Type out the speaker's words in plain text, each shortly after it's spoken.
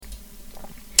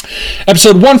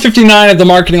Episode 159 of the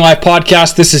Marketing Life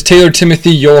Podcast. This is Taylor Timothy,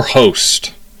 your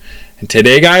host. And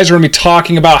today, guys, we're going to be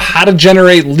talking about how to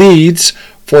generate leads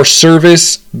for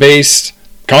service-based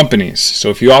companies. So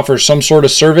if you offer some sort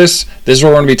of service, this is what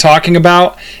we're going to be talking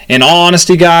about. In all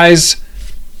honesty, guys,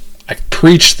 I've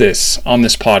preached this on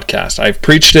this podcast. I've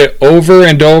preached it over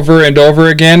and over and over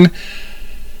again.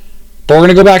 But we're going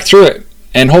to go back through it.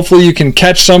 And hopefully you can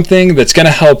catch something that's going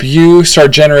to help you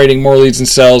start generating more leads and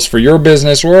sales for your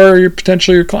business or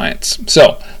potentially your clients.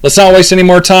 So let's not waste any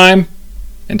more time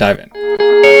and dive in.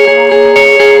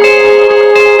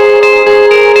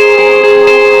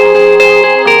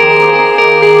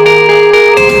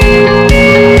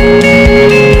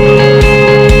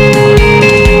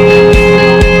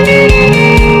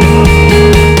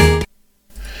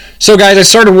 So guys, I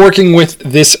started working with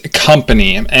this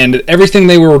company, and everything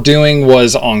they were doing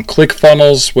was on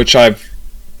ClickFunnels, which I've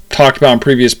talked about in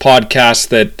previous podcasts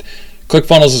that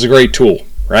ClickFunnels is a great tool,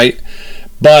 right?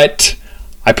 But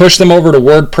I pushed them over to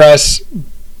WordPress,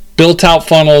 built out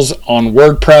funnels on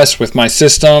WordPress with my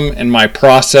system and my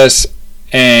process,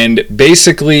 and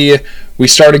basically we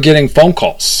started getting phone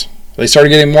calls. They started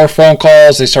getting more phone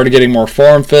calls, they started getting more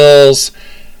form fills,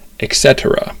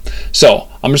 etc. So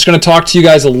I'm just going to talk to you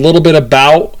guys a little bit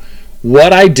about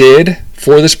what I did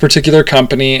for this particular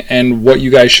company and what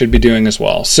you guys should be doing as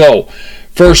well. So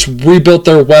first, we built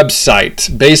their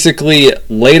website, basically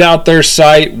laid out their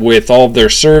site with all of their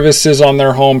services on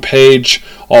their homepage,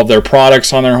 all of their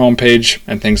products on their homepage,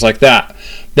 and things like that.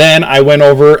 Then I went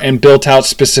over and built out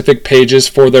specific pages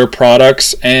for their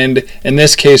products, and in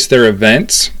this case, their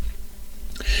events.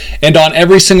 And on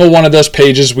every single one of those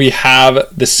pages, we have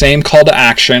the same call to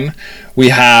action. We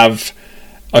have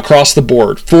across the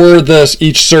board for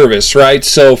each service, right?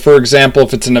 So for example,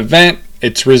 if it's an event,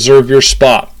 it's reserve your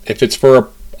spot. If it's for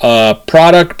a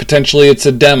product, potentially it's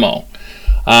a demo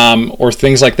or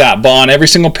things like that. But on every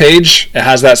single page, it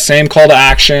has that same call to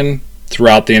action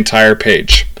throughout the entire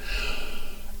page.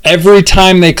 Every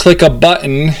time they click a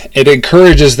button, it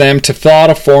encourages them to fill out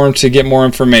a form to get more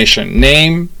information.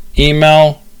 Name,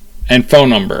 email, and phone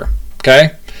number,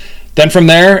 okay? Then from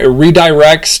there, it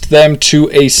redirects them to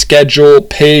a schedule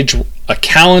page, a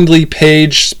Calendly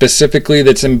page specifically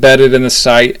that's embedded in the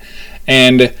site,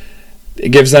 and it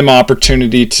gives them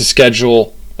opportunity to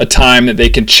schedule a time that they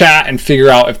can chat and figure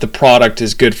out if the product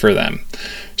is good for them.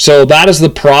 So that is the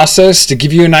process. To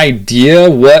give you an idea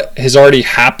what has already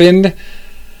happened,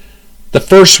 the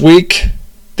first week,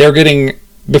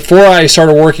 before I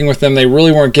started working with them, they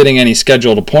really weren't getting any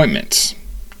scheduled appointments.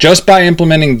 Just by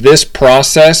implementing this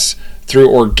process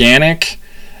through organic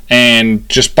and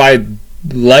just by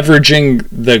leveraging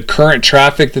the current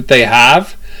traffic that they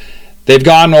have, they've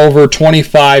gotten over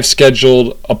 25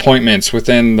 scheduled appointments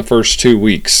within the first 2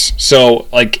 weeks. So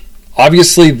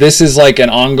obviously this is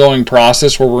an ongoing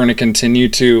process where we're going to continue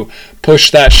to push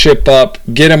that ship up,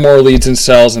 get them more leads and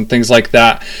sales and things like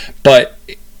that. But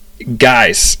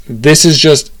guys, this is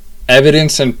just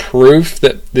evidence and proof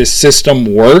that this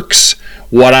system works,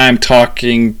 what I'm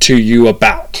talking to you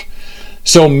about.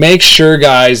 So make sure,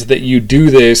 guys, that you do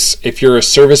this if you're a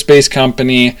service-based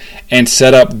company and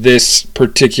set up this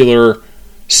particular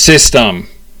system.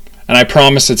 And I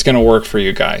promise it's going to work for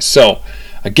you guys. So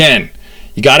again,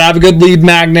 you got to have a good lead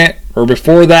magnet, or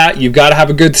before that, you've got to have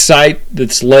a good site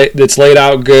that's laid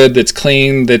out good, that's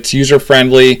clean, that's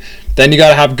user-friendly. Then you got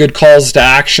to have good calls to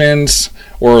actions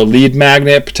or a lead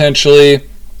magnet potentially.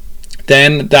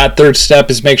 Then that third step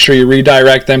is make sure you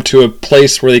redirect them to a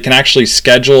place where they can actually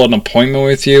schedule an appointment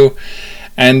with you.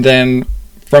 And then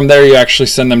from there, you actually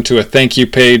send them to a thank you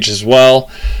page as well.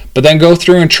 But then go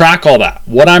through and track all that.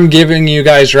 What I'm giving you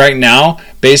guys right now,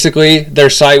 basically their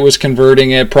site was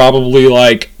converting it probably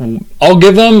I'll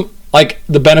give them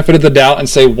the benefit of the doubt and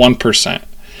say 1%.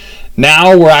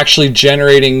 Now we're actually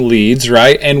generating leads,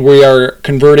 right? And we are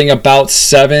converting about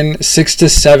 6 to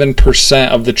 7%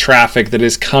 of the traffic that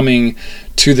is coming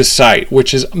to the site,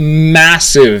 which is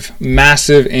massive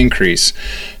increase.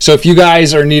 So if you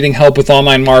guys are needing help with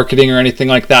online marketing or anything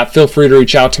like that, feel free to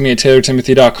reach out to me at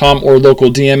taylortimothy.com or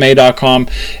localdma.com.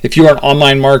 If you are an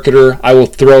online marketer, I will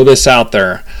throw this out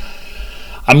there.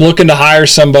 I'm looking to hire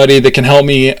somebody that can help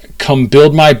me come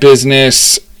build my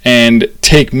business and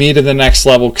take me to the next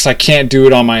level because I can't do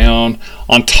it on my own.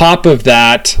 On top of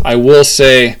that, I will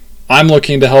say I'm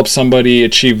looking to help somebody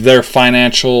achieve their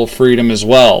financial freedom as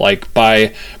well,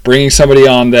 by bringing somebody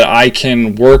on that I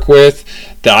can work with,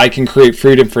 that I can create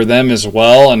freedom for them as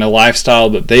well and a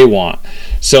lifestyle that they want.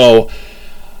 So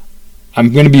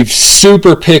I'm going to be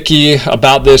super picky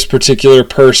about this particular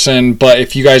person, but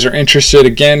if you guys are interested,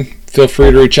 again, feel free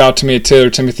to reach out to me at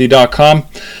taylortimothy.com.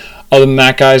 Other than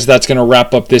that, guys, that's going to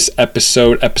wrap up this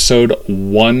episode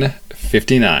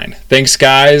 159. Thanks,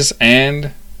 guys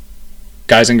and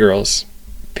girls.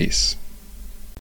 Peace.